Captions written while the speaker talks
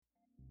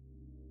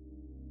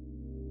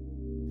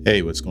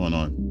Hey, what's going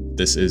on?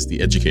 This is the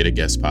Educated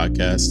Guest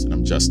Podcast, and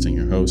I'm Justin,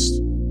 your host.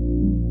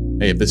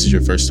 Hey, if this is your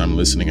first time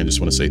listening, I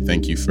just want to say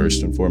thank you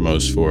first and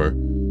foremost for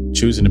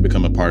choosing to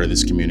become a part of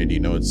this community.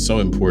 You know, it's so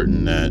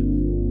important that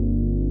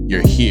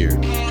you're here,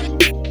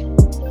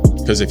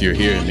 because if you're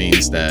here, it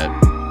means that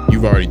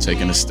you've already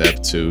taken a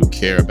step to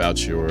care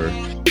about your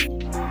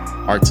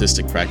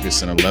artistic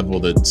practice in a level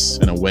that's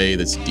in a way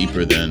that's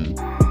deeper than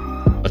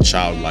a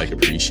childlike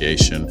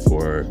appreciation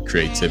for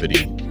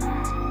creativity.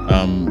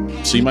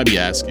 So you might be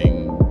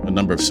asking a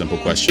number of simple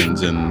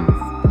questions, and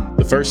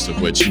the first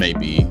of which may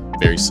be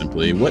very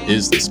simply, what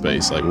is this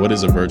space? Like, what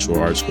is a virtual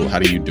art school? How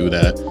do you do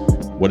that?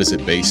 What is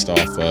it based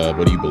off of?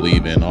 What do you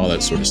believe in? All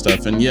that sort of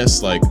stuff. And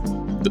yes, like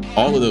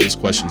all of those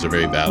questions are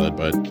very valid,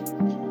 but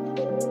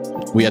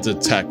we have to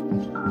attack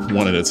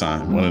one at a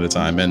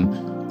time.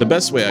 And the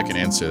best way I can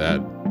answer that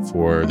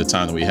for the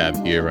time that we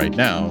have here right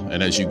now,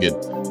 and as you get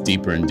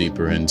deeper and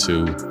deeper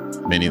into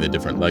many of the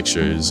different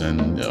lectures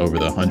and over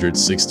the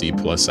 160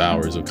 plus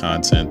hours of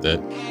content that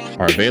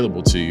are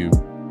available to you,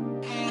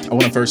 I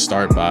want to first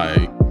start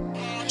by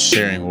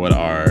sharing what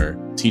our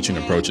teaching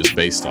approach is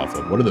based off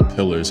of. What are the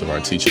pillars of our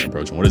teaching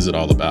approach, and what is it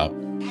all about?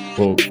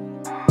 Well,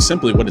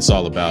 simply what it's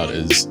all about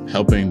is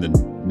helping the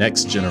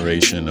next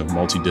generation of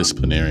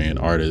multidisciplinary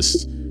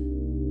artists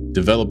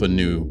develop a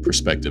new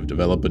perspective,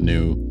 develop a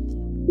new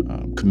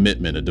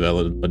commitment,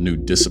 develop a new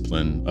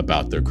discipline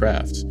about their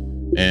craft.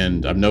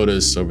 And I've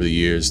noticed over the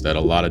years that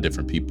a lot of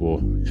different people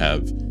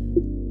have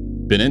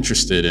been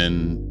interested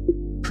in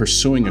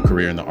pursuing a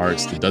career in the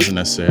arts that doesn't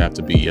necessarily have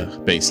to be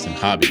based in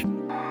hobby.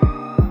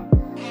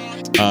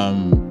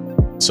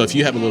 So if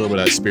you have a little bit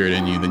of that spirit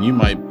in you, then you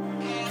might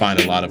find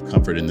a lot of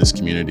comfort in this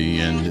community.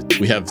 And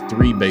we have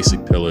three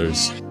basic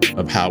pillars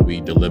of how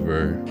we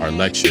deliver our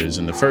lectures.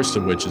 And the first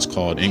of which is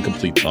called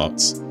Incomplete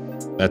Thoughts.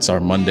 That's our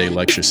Monday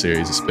lecture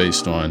series. It's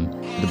based on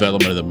the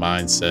development of the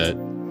mindset,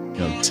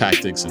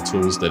 tactics and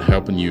tools that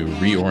helping you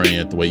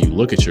reorient the way you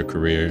look at your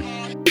career.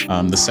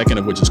 The second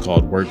of which is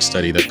called Work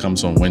Study, that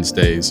comes on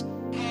Wednesdays.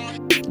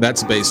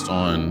 That's based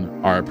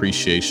on our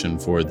appreciation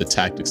for the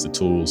tactics, the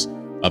tools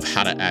of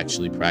how to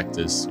actually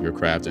practice your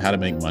craft, how to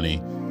make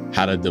money,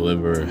 how to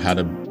deliver, how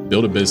to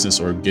build a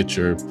business or get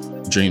your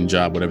dream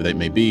job, whatever that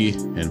may be.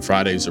 And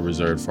Fridays are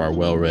reserved for our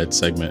well-read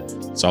segment.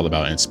 It's all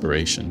about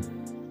inspiration.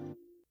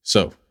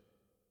 So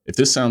if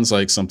this sounds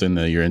like something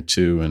that you're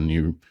into and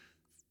you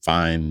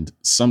find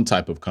some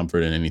type of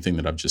comfort in anything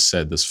that I've just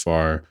said this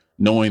far,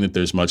 knowing that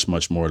there's much,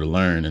 much more to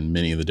learn and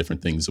many of the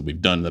different things that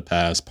we've done in the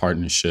past,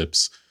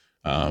 partnerships,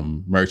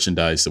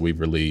 merchandise that we've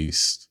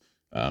released,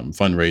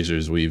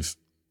 fundraisers we've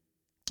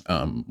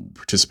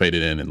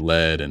participated in and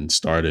led and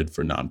started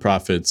for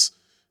nonprofits.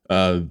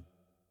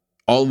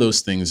 All of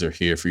those things are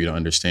here for you to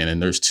understand.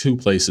 And there's two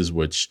places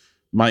which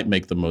might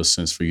make the most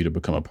sense for you to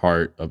become a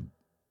part of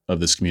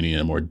this community in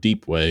a more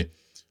deep way.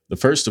 The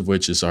first of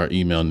which is our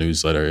email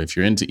newsletter. If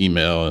you're into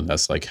email and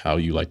that's like how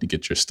you like to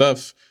get your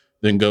stuff,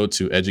 then go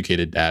to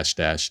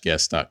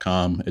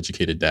educated-guest.com,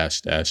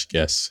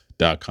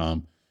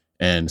 educated-guest.com,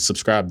 and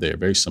subscribe there.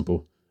 Very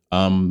simple.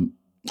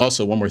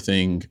 Also, one more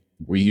thing,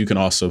 you can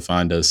also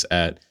find us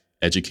at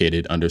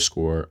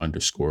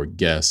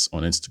educated__guests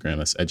on Instagram.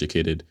 That's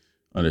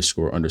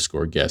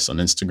educated__guests on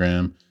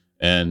Instagram.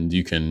 And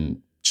you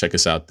can check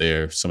us out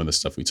there. Some of the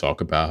stuff we talk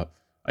about,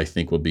 I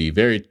think, will be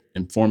very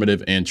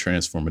informative and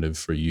transformative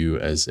for you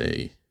as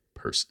a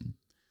person.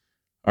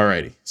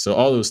 Alrighty. So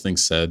all those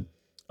things said,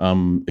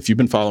 if you've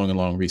been following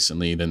along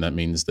recently, then that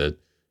means that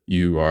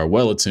you are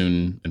well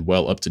attuned and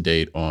well up to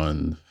date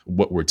on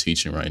what we're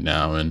teaching right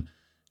now. And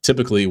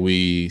typically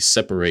we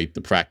separate the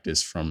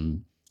practice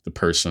from the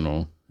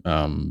personal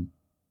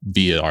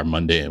via our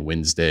Monday and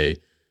Wednesday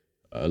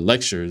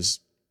lectures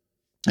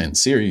and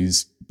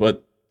series.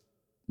 But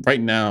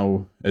right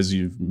now, as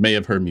you may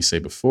have heard me say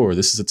before,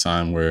 this is a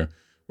time where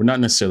we're not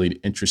necessarily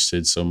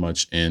interested so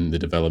much in the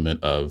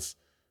development of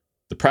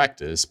the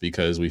practice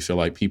because we feel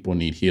like people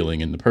need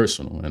healing in the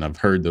personal. And I've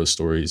heard those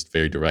stories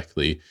very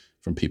directly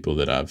from people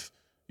that I've,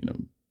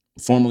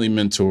 formally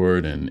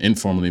mentored and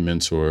informally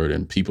mentored,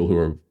 and people who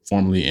are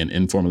formally and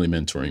informally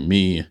mentoring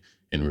me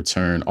in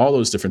return. All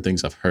those different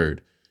things I've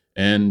heard.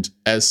 And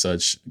as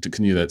such, to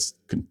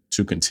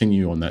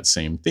continue on that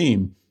same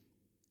theme,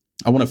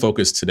 I want to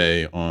focus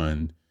today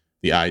on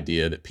the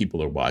idea that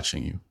people are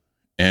watching you.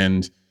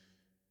 And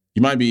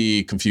you might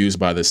be confused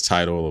by this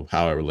title of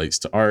how it relates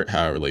to art,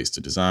 how it relates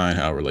to design,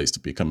 how it relates to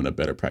becoming a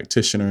better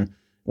practitioner.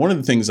 One of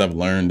the things I've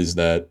learned is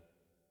that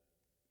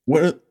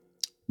whether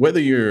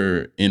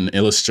you're in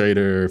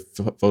Illustrator,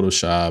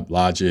 Photoshop,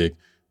 Logic,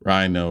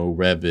 Rhino,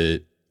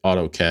 Revit,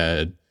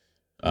 AutoCAD,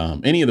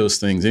 any of those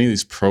things, any of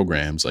these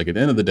programs, like at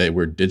the end of the day,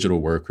 we're digital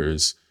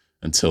workers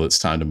until it's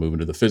time to move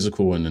into the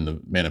physical and then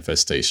the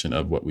manifestation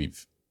of what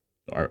we've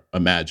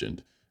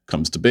imagined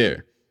comes to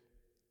bear.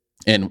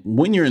 And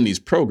when you're in these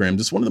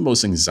programs, it's one of the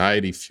most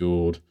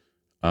anxiety-fueled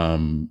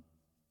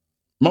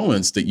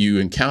moments that you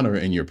encounter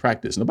in your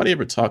practice. Nobody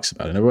ever talks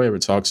about it. Nobody ever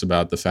talks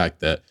about the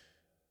fact that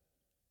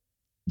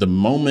the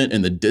moment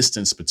and the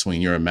distance between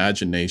your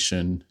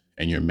imagination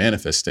and your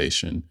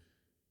manifestation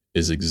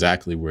is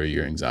exactly where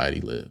your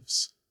anxiety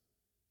lives.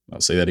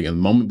 I'll say that again.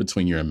 The moment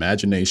between your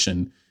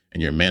imagination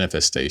and your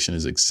manifestation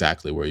is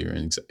exactly where your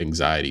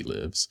anxiety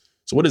lives.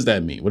 So what does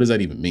that mean? What does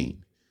that even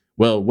mean?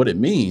 Well, what it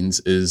means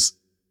is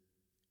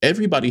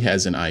everybody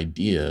has an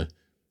idea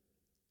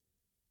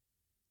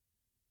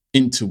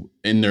in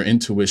their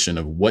intuition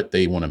of what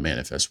they want to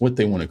manifest, what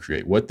they want to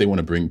create, what they want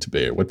to bring to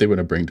bear, what they want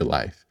to bring to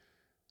life.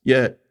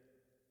 Yet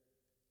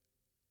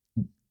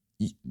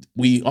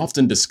we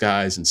often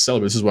disguise and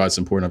celebrate. This is why it's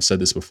important. I've said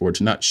this before,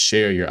 to not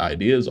share your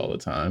ideas all the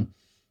time,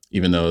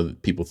 even though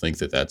people think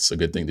that that's a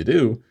good thing to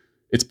do.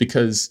 It's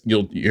because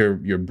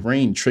your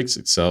brain tricks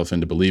itself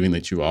into believing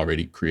that you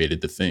already created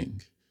the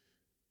thing.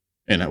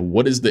 And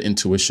what is the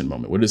intuition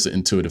moment? What is the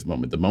intuitive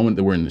moment? The moment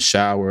that we're in the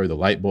shower, the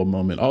light bulb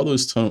moment, all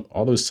those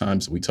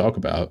times that we talk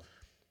about,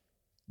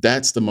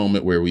 that's the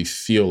moment where we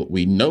feel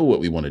we know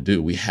what we want to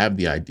do. We have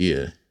the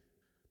idea.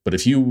 But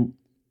if you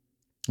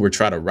were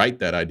try to write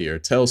that idea or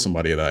tell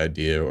somebody that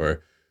idea,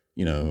 or,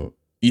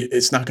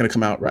 it's not going to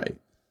come out right.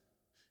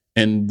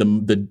 And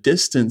the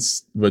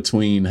distance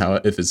between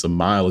if it's a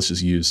mile, let's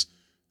just use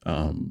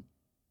the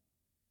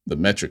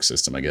metric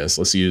system, I guess.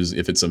 Let's use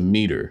if it's a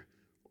meter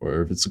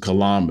or if it's a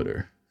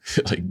kilometer.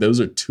 Like those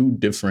are two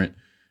different.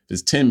 If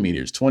it's 10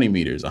 meters, 20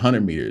 meters,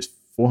 100 meters,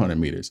 400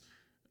 meters,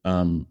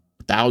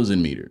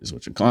 1,000 meters,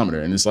 which is a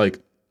kilometer. And it's like,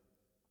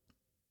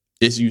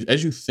 as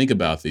you think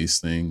about these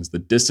things, the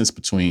distance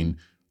between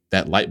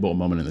that light bulb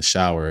moment in the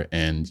shower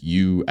and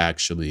you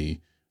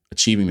actually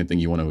achieving the thing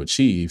you want to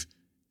achieve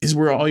is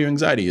where all your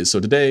anxiety is. So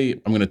today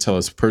I'm going to tell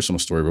us a personal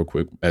story real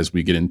quick as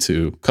we get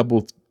into a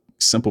couple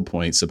simple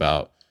points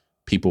about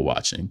people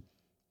watching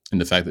and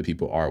the fact that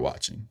people are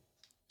watching.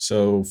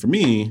 So for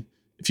me,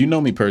 if you know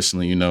me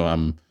personally, you know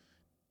I'm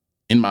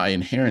in my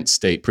inherent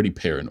state pretty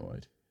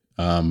paranoid.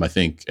 I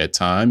think at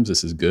times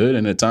this is good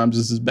and at times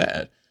this is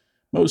bad,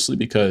 mostly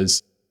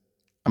because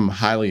I'm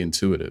highly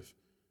intuitive.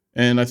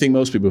 And I think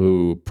most people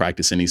who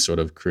practice any sort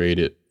of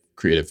creative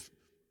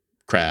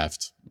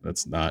craft,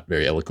 that's not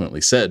very eloquently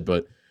said,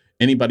 but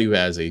anybody who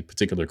has a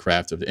particular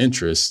craft of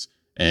interest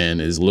and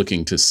is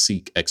looking to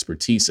seek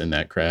expertise in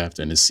that craft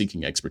and is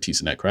seeking expertise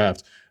in that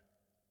craft,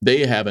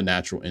 they have a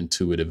natural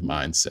intuitive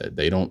mindset.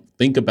 They don't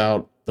think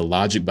about the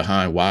logic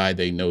behind why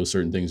they know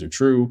certain things are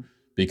true,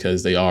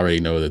 because they already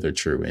know that they're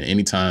true. And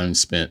any time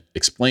spent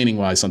explaining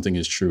why something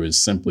is true is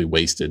simply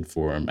wasted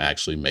for them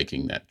actually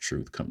making that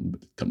truth come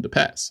to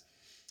pass.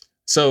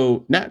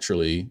 So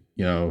naturally,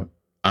 I'm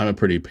a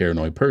pretty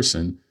paranoid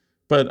person,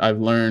 but I've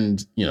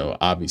learned,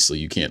 obviously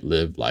you can't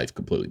live life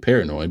completely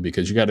paranoid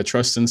because you got to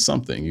trust in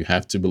something. You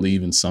have to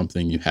believe in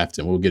something.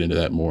 And we'll get into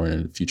that more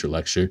in a future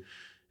lecture.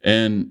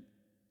 And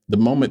the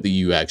moment that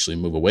you actually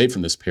move away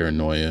from this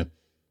paranoia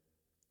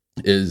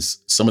is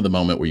some of the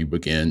moment where you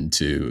begin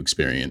to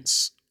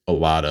experience a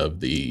lot of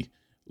the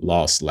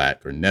lost,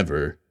 lack, or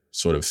never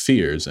sort of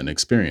fears and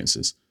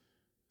experiences.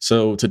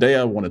 So today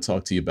I want to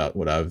talk to you about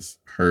what I've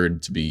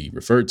heard to be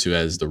referred to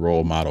as the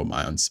role model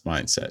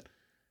mindset.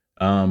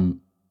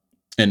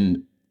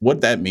 And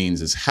what that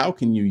means is how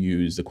can you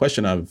use the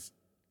question I've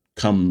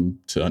come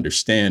to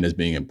understand as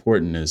being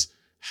important is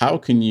how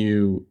can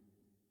you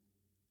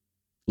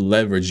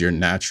leverage your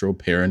natural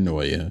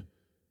paranoia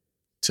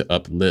to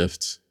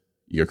uplift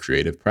your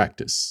creative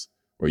practice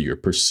or your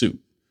pursuit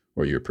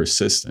or your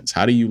persistence?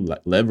 How do you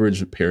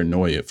leverage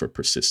paranoia for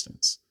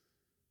persistence?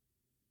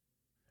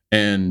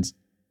 And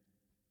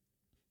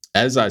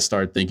as I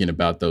start thinking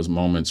about those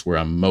moments where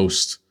I'm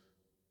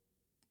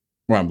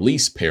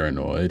least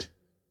paranoid,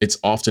 it's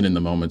often in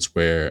the moments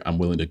where I'm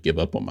willing to give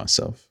up on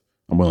myself.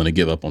 I'm willing to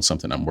give up on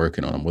something I'm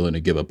working on. I'm willing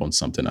to give up on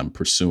something I'm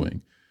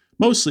pursuing,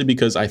 mostly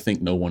because I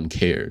think no one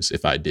cares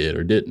if I did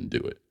or didn't do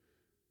it.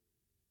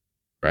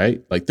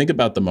 Right? Like think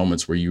about the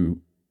moments where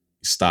you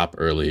stop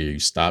early, or you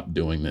stop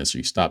doing this, or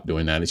you stop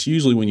doing that. It's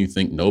usually when you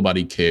think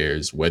nobody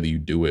cares whether you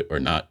do it or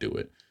not do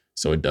it.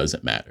 So it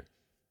doesn't matter.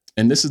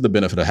 And this is the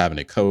benefit of having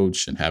a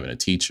coach and having a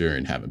teacher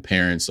and having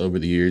parents over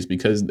the years,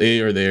 because they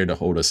are there to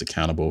hold us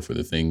accountable for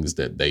the things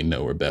that they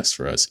know are best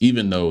for us,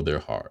 even though they're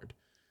hard.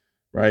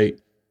 Right.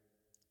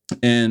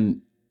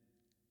 And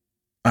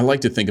I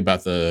like to think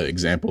about the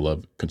example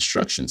of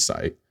construction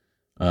site,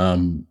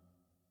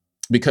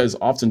 because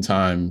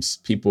oftentimes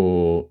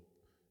people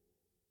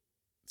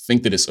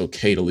think that it's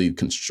okay to leave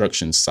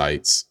construction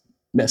sites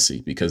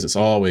messy because it's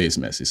always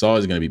messy. It's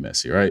always going to be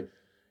messy, right?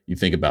 You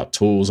think about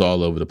tools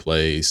all over the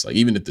place. Like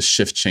even if the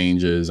shift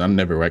changes, I've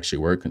never actually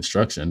worked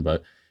construction,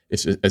 but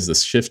as the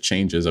shift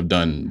changes, I've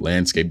done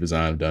landscape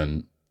design, I've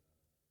done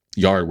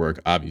yard work,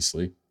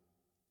 obviously.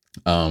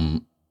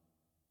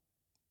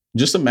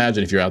 Just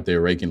imagine if you're out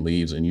there raking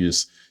leaves and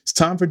it's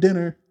time for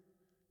dinner.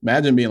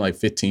 Imagine being like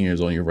 15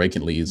 years old and you're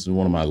raking leaves. It's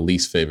one of my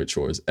least favorite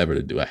chores ever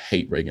to do. I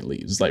hate raking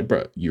leaves. It's like,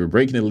 bro, you're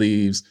raking the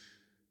leaves.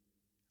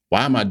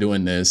 Why am I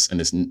doing this? And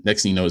this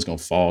next thing you know, it's going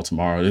to fall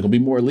tomorrow. There's going to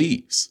be more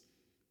leaves.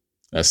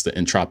 That's the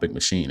entropic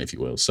machine, if you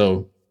will.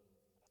 So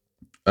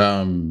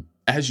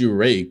as you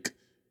rake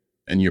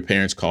and your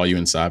parents call you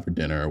inside for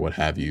dinner or what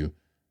have you,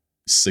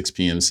 6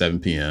 p.m., 7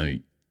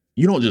 p.m.,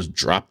 you don't just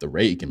drop the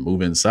rake and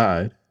move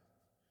inside.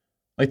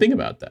 Like, think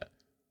about that.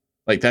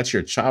 Like, that's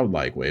your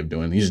childlike way of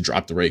doing it. You just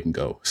drop the rake and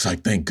go. It's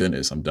like, thank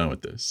goodness I'm done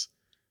with this.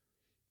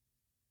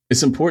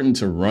 It's important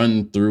to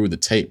run through the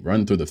tape,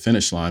 run through the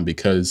finish line,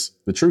 because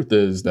the truth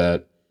is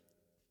that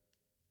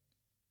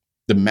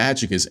the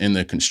magic is in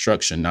the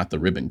construction, not the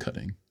ribbon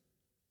cutting.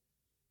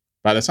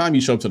 By the time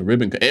you show up to the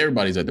ribbon,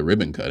 everybody's at the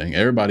ribbon cutting.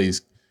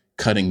 Everybody's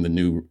cutting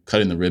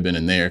the ribbon,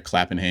 and they're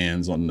clapping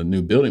hands on the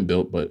new building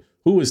built. But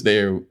who was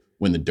there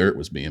when the dirt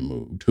was being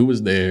moved? Who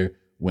was there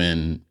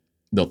when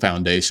the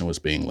foundation was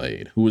being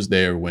laid? Who was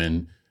there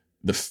when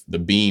the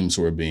beams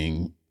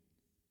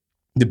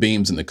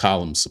and the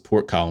columns,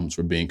 support columns,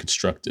 were being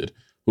constructed?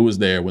 Who was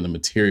there when the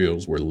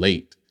materials were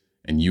late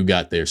and you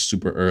got there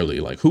super early?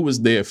 Like, who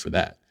was there for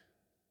that?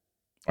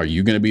 Are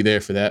you going to be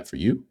there for that for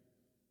you?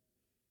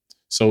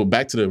 So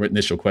back to the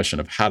initial question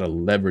of how to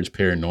leverage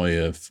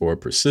paranoia for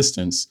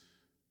persistence.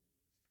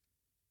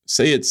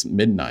 Say it's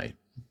midnight.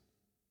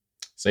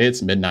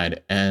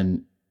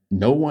 And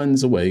no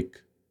one's awake.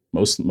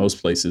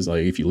 Most places,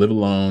 like if you live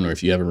alone or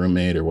if you have a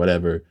roommate or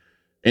whatever,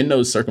 in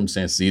those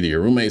circumstances, either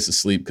your roommate's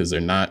asleep because they're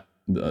not,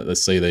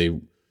 let's say they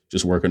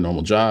just work a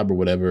normal job or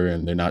whatever,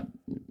 and they're not,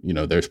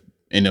 they're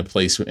in a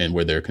place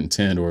where they're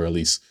content, or at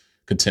least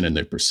content in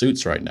their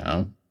pursuits right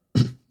now.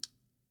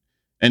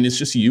 And it's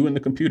just you and the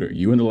computer,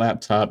 you and the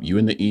laptop, you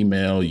and the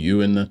email, you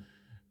and the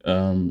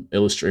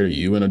Illustrator,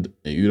 you and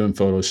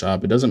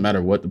Photoshop. It doesn't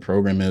matter what the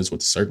program is,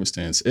 what the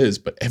circumstance is,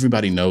 but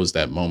everybody knows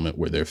that moment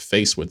where they're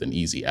faced with an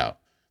easy out.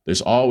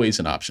 There's always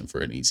an option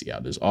for an easy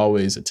out. There's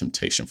always a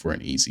temptation for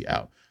an easy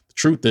out. The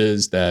truth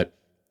is that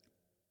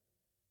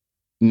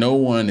no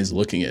one is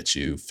looking at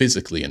you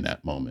physically in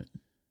that moment.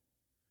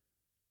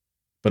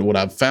 But what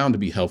I've found to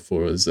be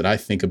helpful is that I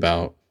think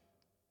about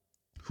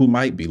who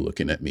might be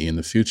looking at me in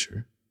the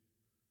future.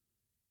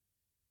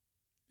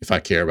 If I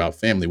care about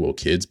family, will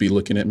kids be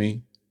looking at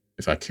me?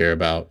 If I care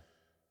about,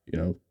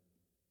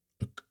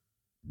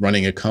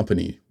 running a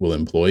company, will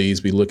employees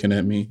be looking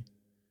at me?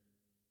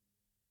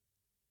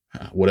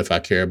 What if I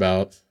care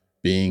about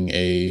being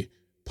a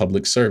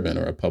public servant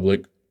or a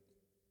public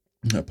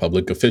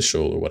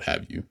official or what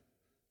have you?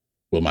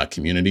 Will my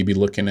community be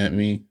looking at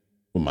me?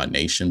 Will my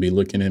nation be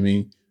looking at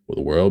me? Will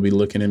the world be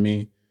looking at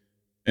me?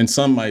 And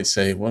some might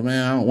say, well,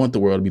 man, I don't want the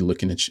world to be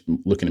looking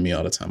at me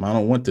all the time. I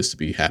don't want this to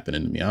be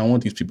happening to me. I don't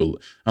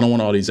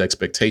want all these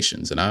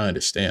expectations. And I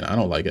understand. I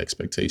don't like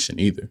expectation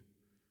either.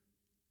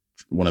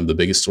 One of the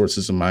biggest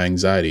sources of my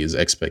anxiety is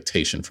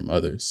expectation from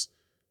others.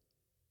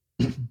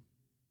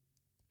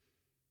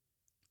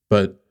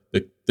 But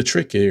the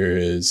trick here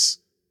is,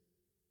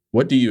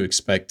 what do you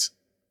expect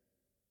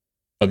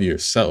of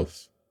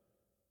yourself?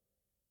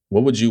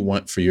 What would you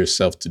want for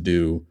yourself to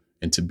do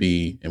and to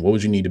be, and what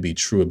would you need to be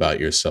true about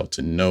yourself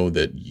to know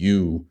that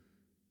you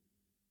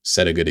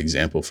set a good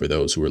example for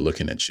those who are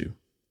looking at you?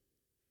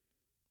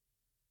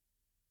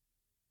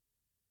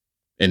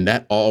 And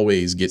that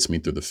always gets me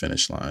through the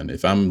finish line.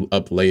 If I'm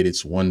up late,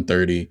 it's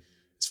 1:30,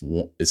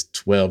 it's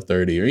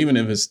 12:30, or even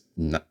if it's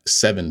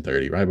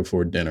 7:30, right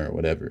before dinner or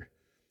whatever.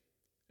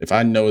 If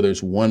I know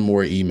there's one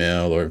more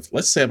email, or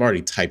let's say I've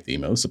already typed the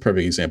email, it's a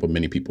perfect example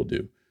many people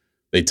do.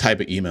 They type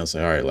an email,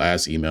 say, all right,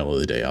 last email of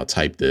the day, I'll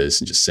type this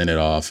and just send it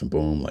off, and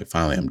boom, like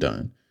finally I'm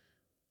done.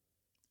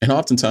 And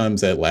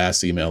oftentimes that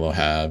last email will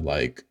have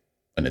like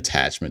an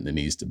attachment that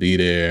needs to be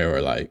there,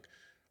 or like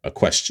a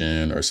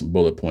question or some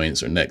bullet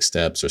points or next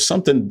steps or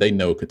something they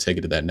know could take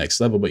it to that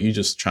next level, but you're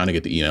just trying to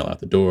get the email out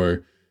the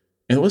door.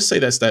 And let's say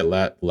that's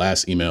that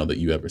last email that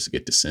you ever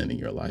get to send in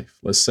your life.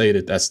 Let's say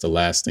that that's the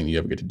last thing you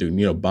ever get to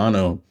do.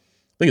 Bono,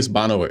 I think it's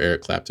Bono or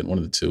Eric Clapton, one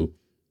of the two.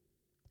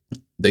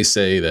 They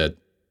say that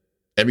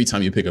every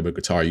time you pick up a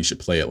guitar, you should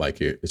play it like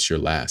it's your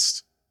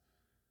last.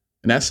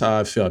 And that's how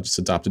I feel. I've just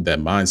adopted that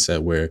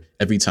mindset where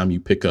every time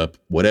you pick up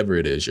whatever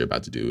it is you're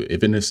about to do,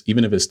 even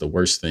if it's the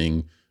worst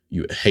thing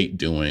you hate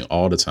doing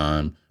all the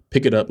time,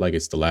 pick it up like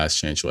it's the last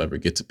chance you'll ever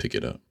get to pick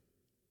it up.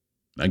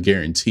 And I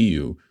guarantee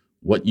you,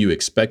 what you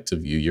expect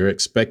of you, your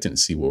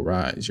expectancy will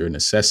rise. Your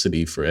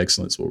necessity for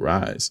excellence will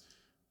rise.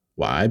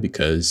 Why?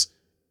 Because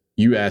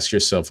you ask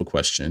yourself a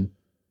question,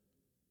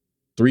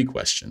 3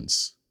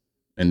 questions.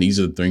 And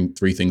these are the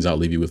three things I'll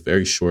leave you with.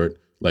 Very short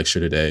lecture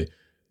today.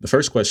 The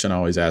first question I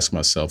always ask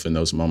myself in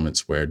those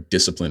moments where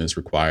discipline is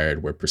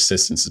required, where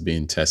persistence is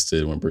being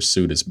tested, when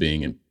pursuit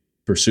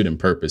and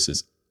purpose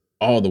is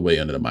all the way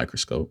under the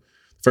microscope.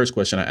 The first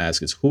question I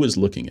ask is, who is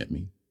looking at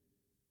me?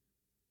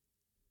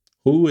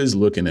 Who is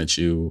looking at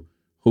you?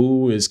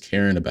 Who is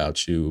caring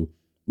about you?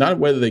 Not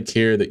whether they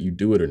care that you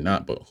do it or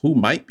not, but who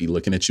might be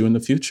looking at you in the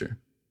future?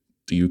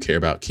 Do you care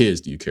about kids?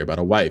 Do you care about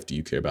a wife? Do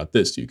you care about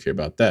this? Do you care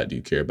about that? Do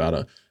you care about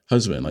a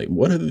husband? Like,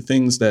 what are the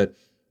things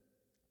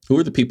who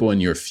are the people in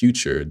your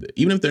future,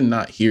 even if they're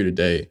not here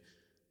today?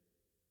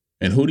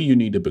 And who do you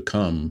need to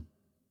become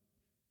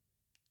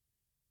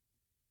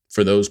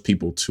for those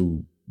people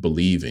to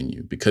believe in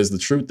you? Because the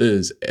truth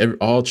is,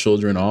 all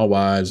children, all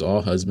wives,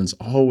 all husbands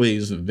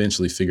always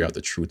eventually figure out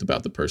the truth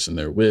about the person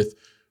they're with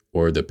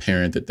or the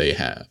parent that they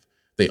have.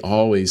 They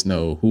always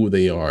know who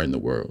they are in the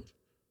world.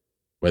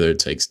 Whether it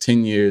takes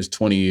 10 years,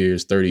 20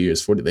 years, 30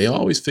 years, 40, they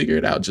always figure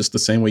it out just the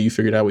same way you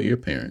figured out with your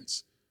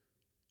parents.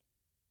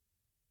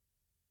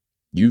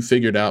 You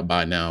figured out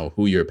by now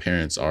who your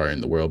parents are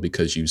in the world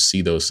because you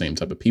see those same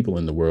type of people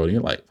in the world. And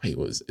you're like, wait,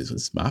 is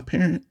this my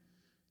parent?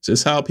 Is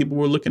this how people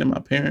were looking at my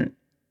parent?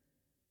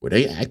 Were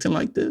they acting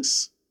like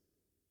this?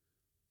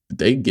 Did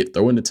they get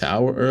thrown in the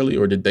towel early,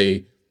 or did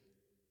they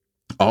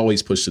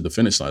always push to the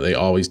finish line? They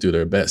always do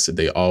their best. Were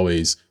they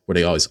always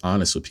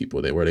honest with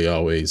people? Were they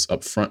always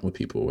upfront with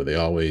people? Were they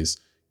always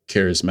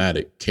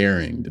charismatic,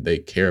 caring? Did they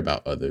care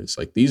about others?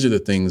 Like, these are the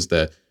things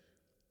that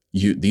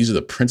these are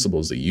the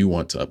principles that you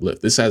want to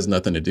uplift. This has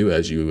nothing to do,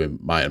 as you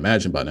might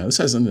imagine by now, this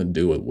has nothing to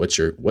do with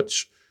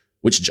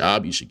which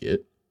job you should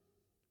get.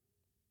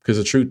 Because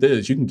the truth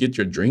is, you can get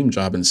your dream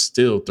job and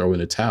still throw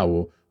in a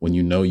towel when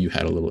you know you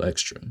had a little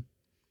extra.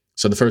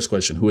 So the first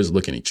question, who is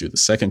looking at you? The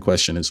second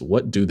question is,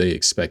 what do they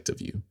expect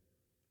of you?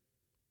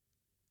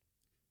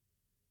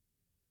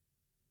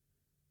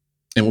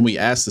 And when we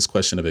ask this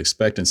question of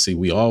expectancy,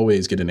 we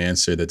always get an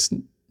answer that's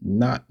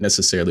not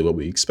necessarily what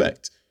we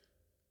expect,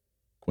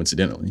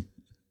 coincidentally.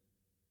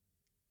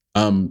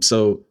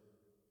 So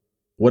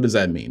what does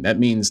that mean? That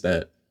means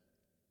that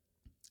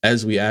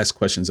as we ask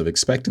questions of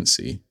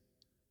expectancy,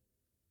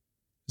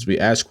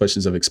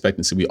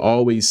 we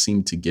always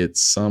seem to get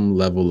some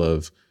level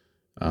of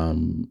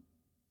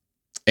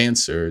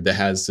answer that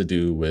has to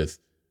do with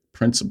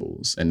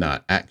principles and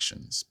not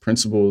actions,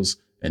 principles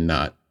and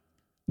not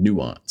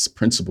nuance,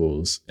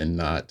 principles and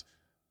not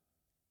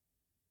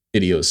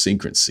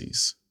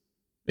idiosyncrasies.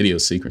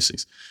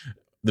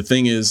 The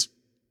thing is,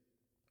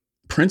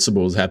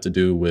 principles have to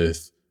do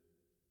with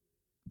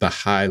the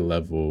high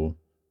level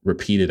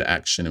repeated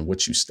action and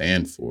what you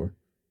stand for,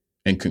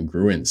 and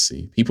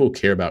congruency. People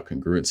care about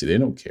congruency. They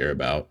don't care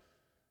about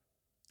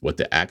what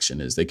the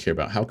action is. They care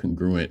about how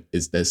congruent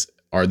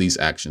are these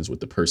actions with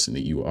the person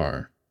that you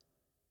are.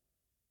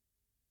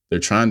 They're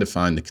trying to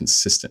find the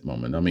consistent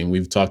moment. I mean,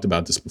 we've talked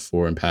about this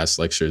before in past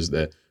lectures,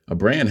 that a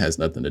brand has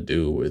nothing to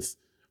do with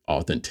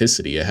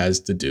authenticity. It has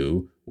to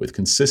do with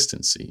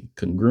consistency,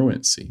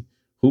 congruency.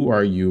 Who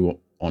are you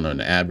on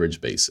an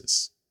average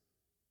basis?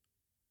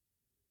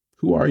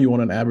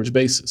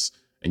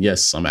 And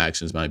yes, some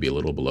actions might be a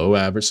little below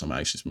average. Some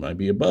actions might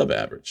be above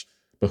average.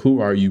 But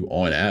who are you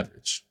on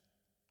average?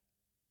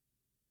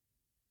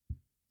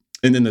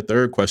 And then the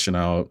third question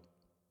I'll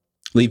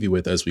leave you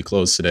with as we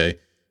close today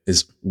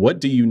is, what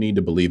do you need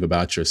to believe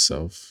about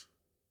yourself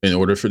in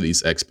order for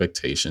these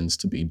expectations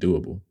to be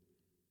doable?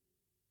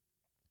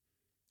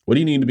 What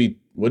do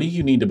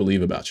you need to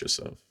believe about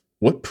yourself?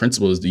 What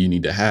principles do you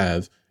need to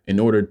have in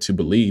order to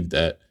believe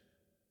that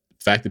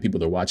the fact that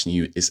people are watching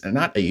you is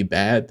not a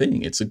bad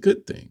thing? It's a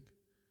good thing.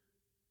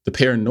 The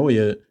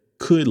paranoia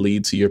could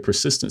lead to your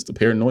persistence. The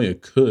paranoia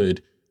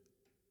could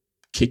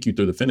kick you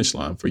through the finish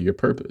line for your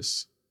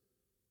purpose.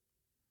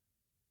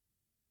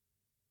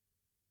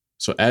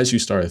 So as you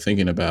start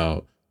thinking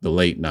about the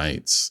late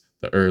nights,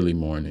 the early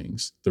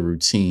mornings, the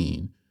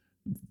routine,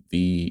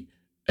 the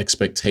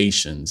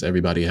expectations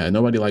everybody had,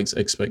 nobody likes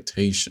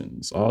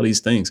expectations, all these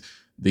things.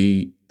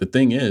 The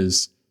thing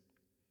is,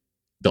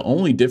 the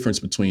only difference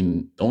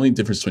between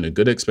a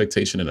good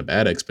expectation and a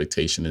bad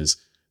expectation is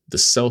the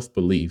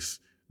self-belief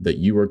that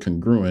you are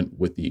congruent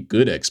with the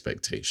good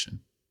expectation.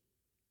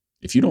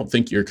 If you don't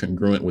think you're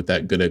congruent with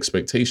that good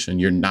expectation,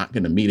 you're not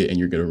going to meet it, and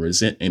you're going to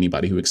resent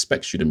anybody who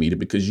expects you to meet it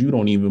because you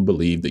don't even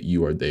believe that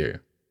you are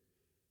there.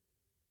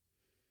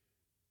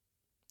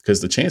 Because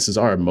the chances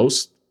are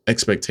most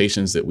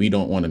expectations that we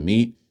don't want to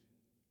meet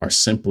are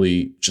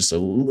simply just a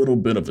little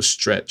bit of a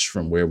stretch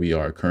from where we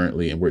are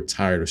currently, and we're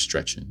tired of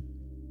stretching.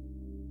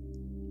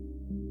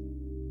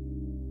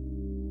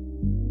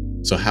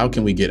 So how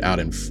can we get out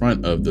in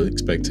front of the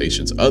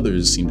expectations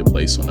others seem to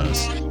place on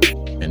us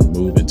and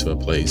move into a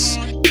place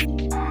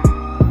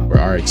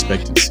where our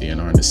expectancy and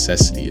our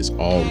necessity is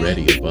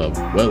already well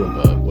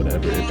above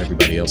whatever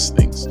everybody else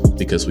thinks,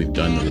 because we've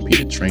done the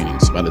repeated training.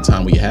 So by the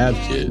time we have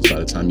kids, by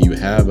the time you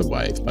have a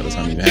wife, by the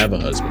time you have a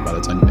husband, by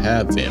the time you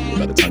have family,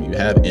 by the time you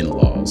have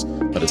in-laws,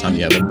 by the time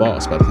you have a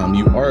boss, by the time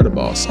you are the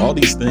boss, all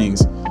these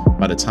things,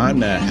 by the time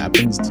that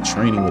happens, the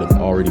training would have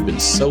already been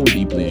so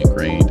deeply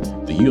ingrained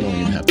that you don't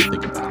even have to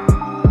think about it.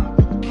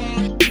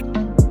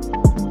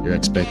 Your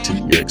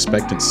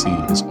expectancy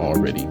is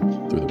already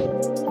through the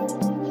roof.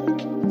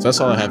 So that's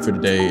all I have for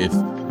today. If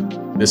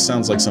this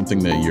sounds like something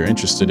that you're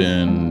interested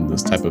in,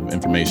 this type of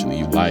information that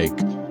you like,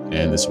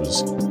 and this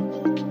was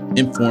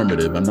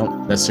informative, I'm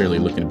not necessarily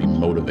looking to be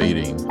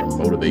motivating or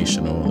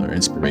motivational or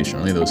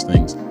inspirational, any of those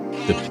things.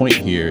 The point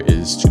here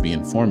is to be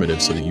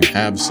informative so that you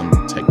have some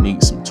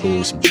techniques, some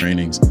tools, some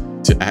trainings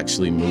to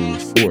actually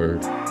move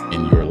forward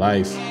in your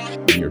life,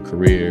 in your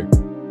career,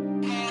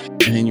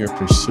 and in your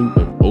pursuit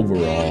of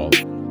overall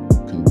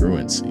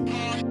congruency.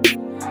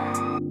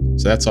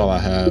 So that's all I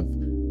have.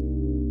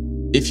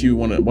 If you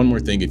want to, one more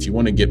thing, if you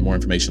want to get more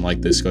information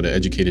like this, go to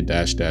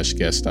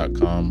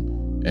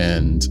educated-guest.com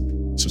and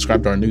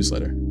subscribe to our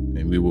newsletter,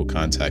 and we will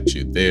contact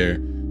you there,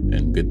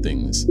 and good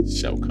things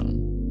shall come.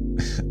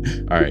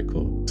 All right,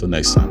 cool. Till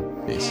next time.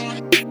 Peace.